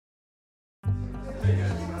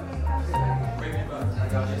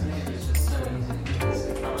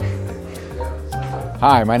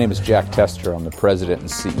Hi, my name is Jack Tester. I'm the president and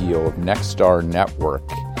CEO of Nexstar Network.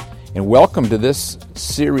 And welcome to this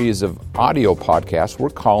series of audio podcasts we're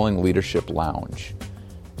calling Leadership Lounge.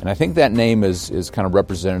 And I think that name is kind of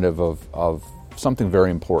representative of something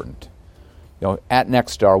very important. You know, at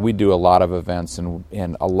Nexstar, we do a lot of events and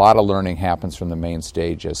a lot of learning happens from the main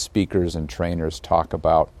stage as speakers and trainers talk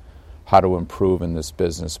about how to improve in this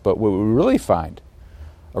business. But what we really find,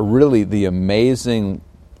 the amazing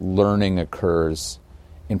learning occurs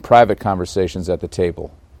in private conversations at the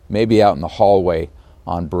table, maybe out in the hallway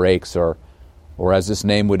on breaks or as this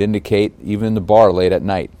name would indicate, even in the bar late at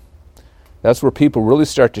night. That's where people really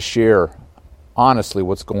start to share honestly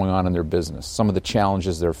what's going on in their business, some of the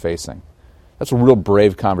challenges they're facing. That's where real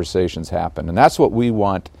brave conversations happen. And that's what we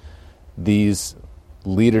want these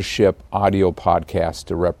leadership audio podcasts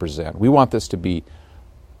to represent. We want this to be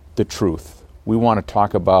the truth. We want to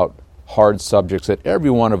talk about hard subjects that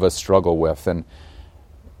every one of us struggle with. And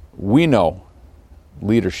we know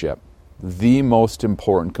leadership, the most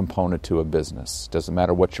important component to a business. Doesn't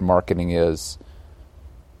matter what your marketing is,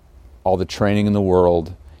 all the training in the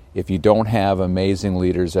world. If you don't have amazing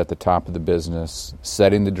leaders at the top of the business,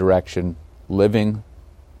 setting the direction, living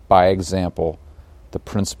by example, the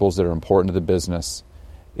principles that are important to the business,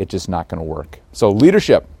 it's just not going to work. So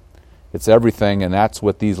leadership, it's everything, and that's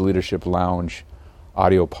what these Leadership Lounge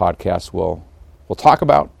audio podcasts will talk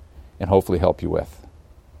about and hopefully help you with.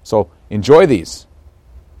 So enjoy these.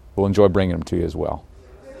 We'll enjoy bringing them to you as well.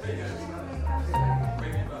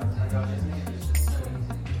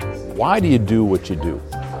 Why do you do what you do?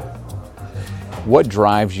 What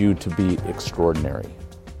drives you to be extraordinary?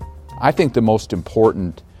 I think the most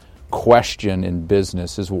important question in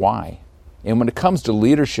business is why. And when it comes to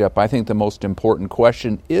leadership, I think the most important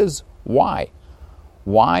question is why.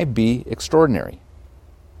 Why be extraordinary?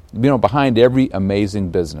 You know, behind every amazing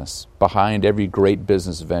business, behind every great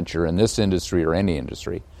business venture in this industry or any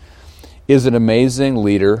industry, is an amazing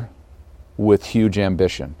leader with huge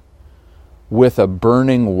ambition, with a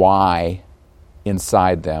burning why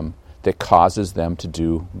inside them that causes them to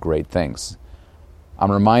do great things.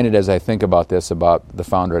 I'm reminded as I think about this about the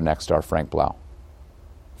founder of Nexstar, Frank Blau.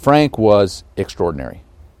 Frank was extraordinary,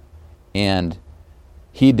 and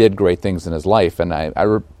he did great things in his life. And I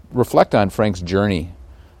reflect on Frank's journey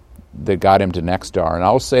that got him to Nexstar. And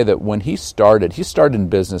I'll say that when he started in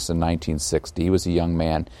business in 1960. He was a young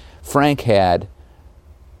man. Frank had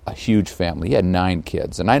a huge family. He had 9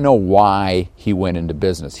 kids. And I know why he went into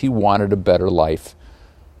business. He wanted a better life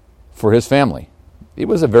for his family. It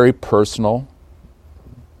was a very personal,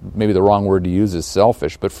 maybe the wrong word to use is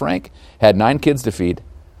selfish, but Frank had 9 kids to feed,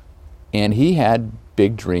 and he had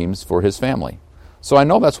big dreams for his family. So I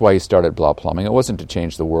know that's why he started Blau Plumbing. It wasn't to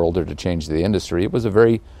change the world or to change the industry. It was a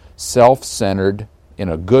very self-centered, in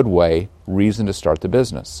a good way, reason to start the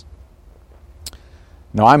business.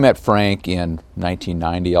 Now, I met Frank in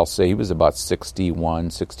 1990. I'll say he was about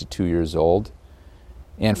 61, 62 years old.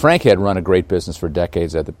 And Frank had run a great business for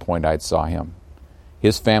decades at the point I saw him.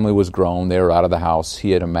 His family was grown. They were out of the house.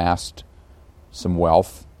 He had amassed some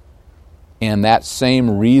wealth. And that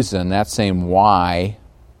same reason, that same why,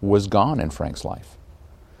 was gone in Frank's life.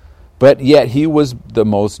 But yet he was the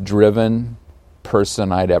most driven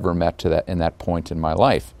person I'd ever met in that point in my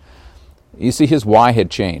life. You see, his why had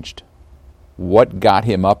changed. What got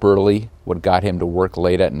him up early, what got him to work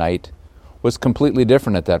late at night, was completely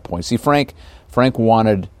different at that point. See, Frank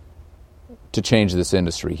wanted to change this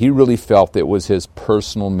industry. He really felt it was his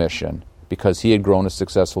personal mission because he had grown a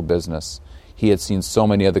successful business. He had seen so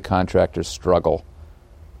many other contractors struggle.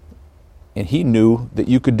 And he knew that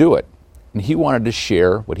you could do it. And he wanted to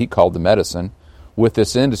share what he called the medicine with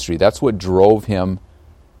this industry. That's what drove him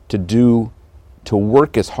to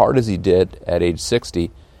work as hard as he did at age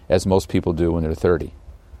 60 as most people do when they're 30.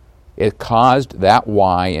 It caused that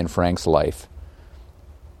why in Frank's life,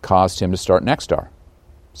 caused him to start Nexstar.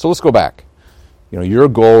 So let's go back. You know, your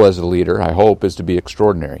goal as a leader, I hope, is to be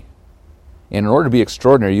extraordinary. And in order to be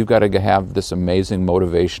extraordinary, you've got to have this amazing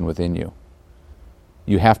motivation within you.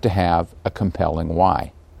 You have to have a compelling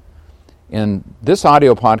why. And this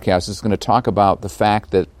audio podcast is going to talk about the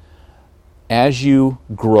fact that as you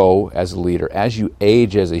grow as a leader, as you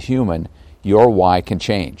age as a human, your why can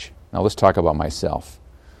change. Now let's talk about myself.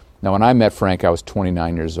 Now when I met Frank, I was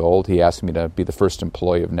 29 years old. He asked me to be the first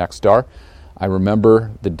employee of Nexstar. I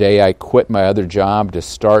remember the day I quit my other job to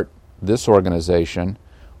start this organization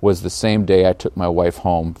was the same day I took my wife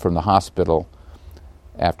home from the hospital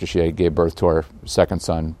after she gave birth to our second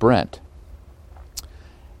son, Brent.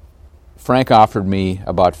 Frank offered me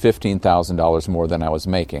about $15,000 more than I was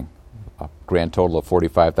making. a grand total of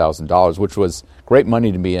 $45,000, which was great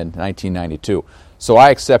money to me in 1992. So I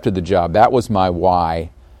accepted the job. That was my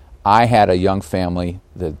why. I had a young family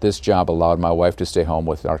that this job allowed my wife to stay home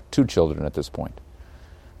with our 2 children at this point.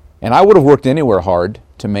 And I would have worked anywhere hard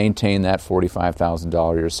to maintain that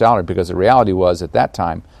 $45,000 a year salary, because the reality was at that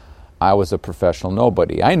time I was a professional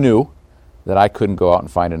nobody. I knew that I couldn't go out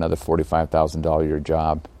and find another $45,000 a year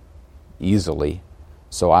job easily,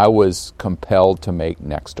 so I was compelled to make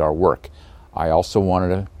Nexstar work. I also wanted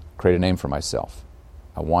to create a name for myself.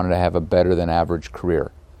 I wanted to have a better than average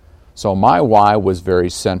career. So my why was very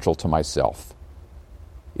central to myself.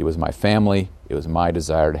 It was my family. It was my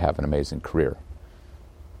desire to have an amazing career.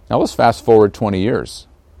 Now let's fast forward 20 years.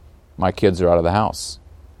 My kids are out of the house.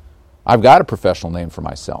 I've got a professional name for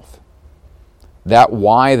myself. That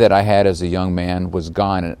why that I had as a young man was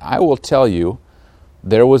gone. And I will tell you,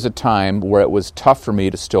 there was a time where it was tough for me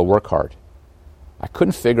to still work hard. I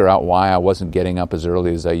couldn't figure out why I wasn't getting up as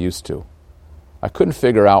early as I used to. I couldn't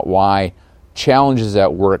figure out why challenges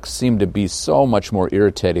at work seemed to be so much more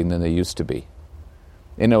irritating than they used to be.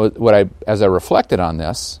 And as I reflected on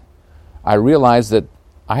this, I realized that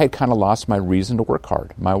I had kind of lost my reason to work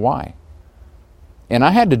hard, my why. And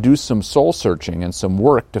I had to do some soul searching and some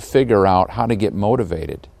work to figure out how to get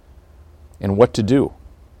motivated and what to do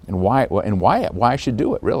and why I should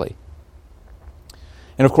do it, really.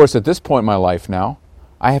 And of course, at this point in my life now,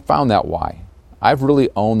 I have found that why. I've really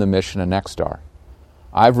owned the mission of Nexstar.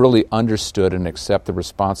 I've really understood and accept the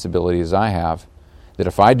responsibilities I have, that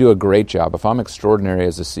if I do a great job, if I'm extraordinary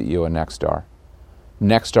as the CEO of Nexstar,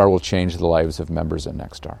 Nexstar will change the lives of members at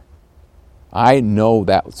Nexstar. I know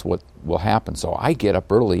that's what will happen. So I get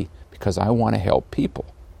up early because I want to help people.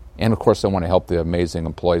 And of course, I want to help the amazing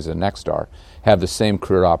employees at Nexstar have the same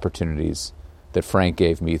career opportunities that Frank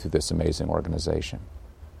gave me through this amazing organization.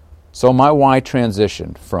 So my why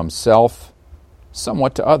transitioned from self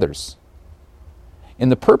somewhat to others.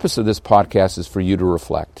 And the purpose of this podcast is for you to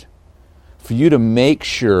reflect, for you to make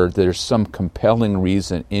sure there's some compelling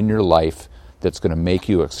reason in your life that's going to make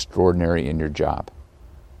you extraordinary in your job.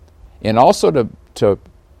 And also to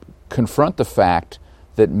confront the fact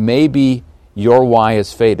that maybe your why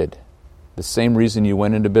has faded. The same reason you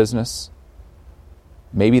went into business,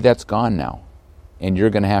 maybe that's gone now. And you're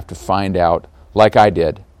going to have to find out, like I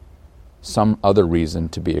did, some other reason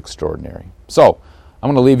to be extraordinary. So, I'm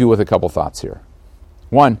going to leave you with a couple thoughts here.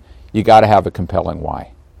 One, you got to have a compelling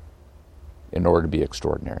why in order to be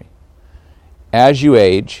extraordinary. As you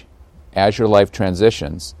age, as your life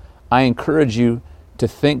transitions, I encourage you to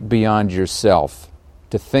think beyond yourself,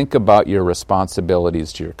 to think about your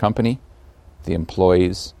responsibilities to your company, the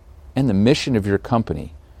employees, and the mission of your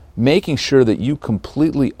company, making sure that you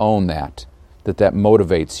completely own that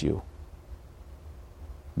motivates you.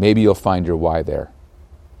 Maybe you'll find your why there.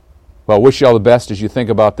 Well, I wish you all the best as you think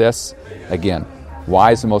about this. Again,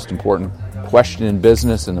 why is the most important question in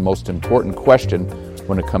business and the most important question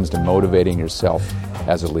when it comes to motivating yourself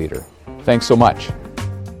as a leader. Thanks so much.